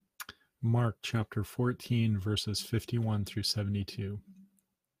Mark chapter 14, verses 51 through 72.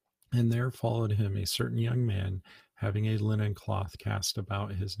 And there followed him a certain young man, having a linen cloth cast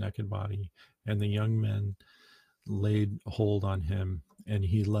about his naked body. And the young men laid hold on him, and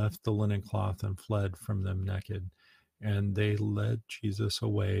he left the linen cloth and fled from them naked. And they led Jesus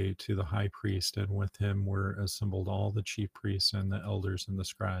away to the high priest, and with him were assembled all the chief priests and the elders and the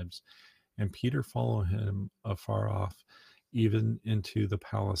scribes. And Peter followed him afar off, even into the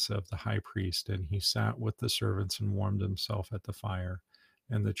palace of the high priest, and he sat with the servants and warmed himself at the fire.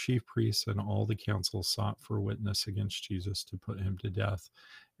 And the chief priests and all the council sought for witness against Jesus to put him to death,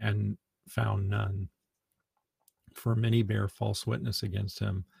 and found none. For many bare false witness against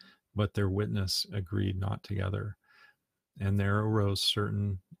him, but their witness agreed not together. And there arose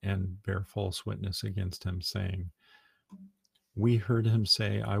certain and bare false witness against him, saying, We heard him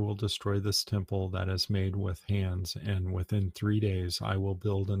say, I will destroy this temple that is made with hands, and within 3 days I will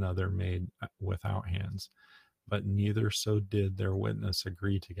build another made without hands. But neither so did their witness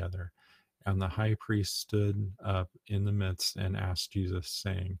agree together. And the high priest stood up in the midst and asked Jesus,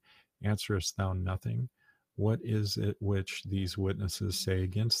 saying, Answerest thou nothing? What is it which these witnesses say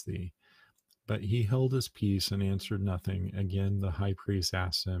against thee? But he held his peace and answered nothing. Again the high priest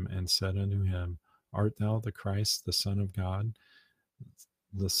asked him and said unto him, Art thou the Christ, the Son of God,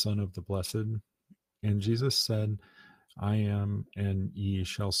 the Son of the Blessed? And Jesus said, I am, and ye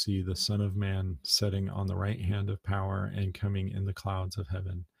shall see the Son of Man sitting on the right hand of power and coming in the clouds of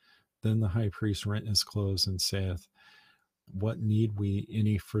heaven. Then the high priest rent his clothes and saith, What need we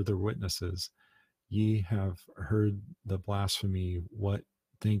any further witnesses? Ye have heard the blasphemy. What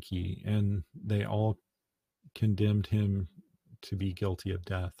think ye? And they all condemned him to be guilty of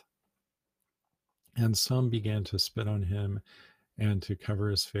death. And some began to spit on him and to cover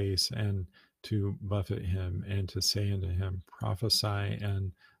his face and to buffet him and to say unto him, Prophesy.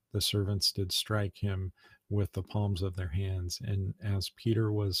 And the servants did strike him with the palms of their hands. And as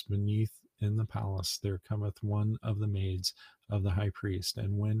Peter was beneath in the palace, there cometh one of the maids of the high priest.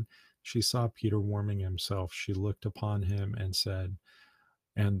 And when she saw Peter warming himself, she looked upon him and said,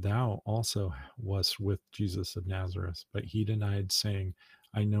 And thou also wast with Jesus of Nazareth. But he denied, saying,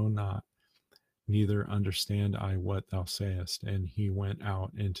 I know not, neither understand I what thou sayest. And he went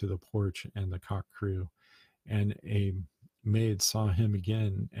out into the porch, and the cock crew. And a maid saw him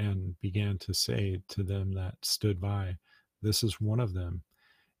again, and began to say to them that stood by, This is one of them.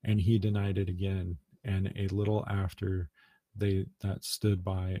 And he denied it again. And a little after, they that stood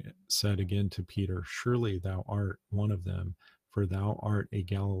by said again to Peter, Surely thou art one of them, for thou art a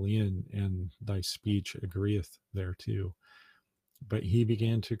Galilean, and thy speech agreeth thereto. But he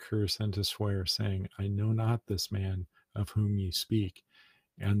began to curse and to swear, saying, I know not this man of whom ye speak.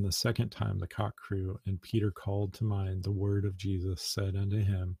 And the second time the cock crew, and Peter called to mind the word of Jesus, said unto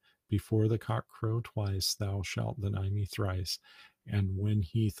him, Before the cock crow twice, thou shalt deny me thrice. And when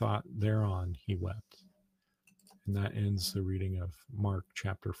he thought thereon, he wept. And that ends the reading of Mark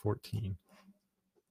chapter 14.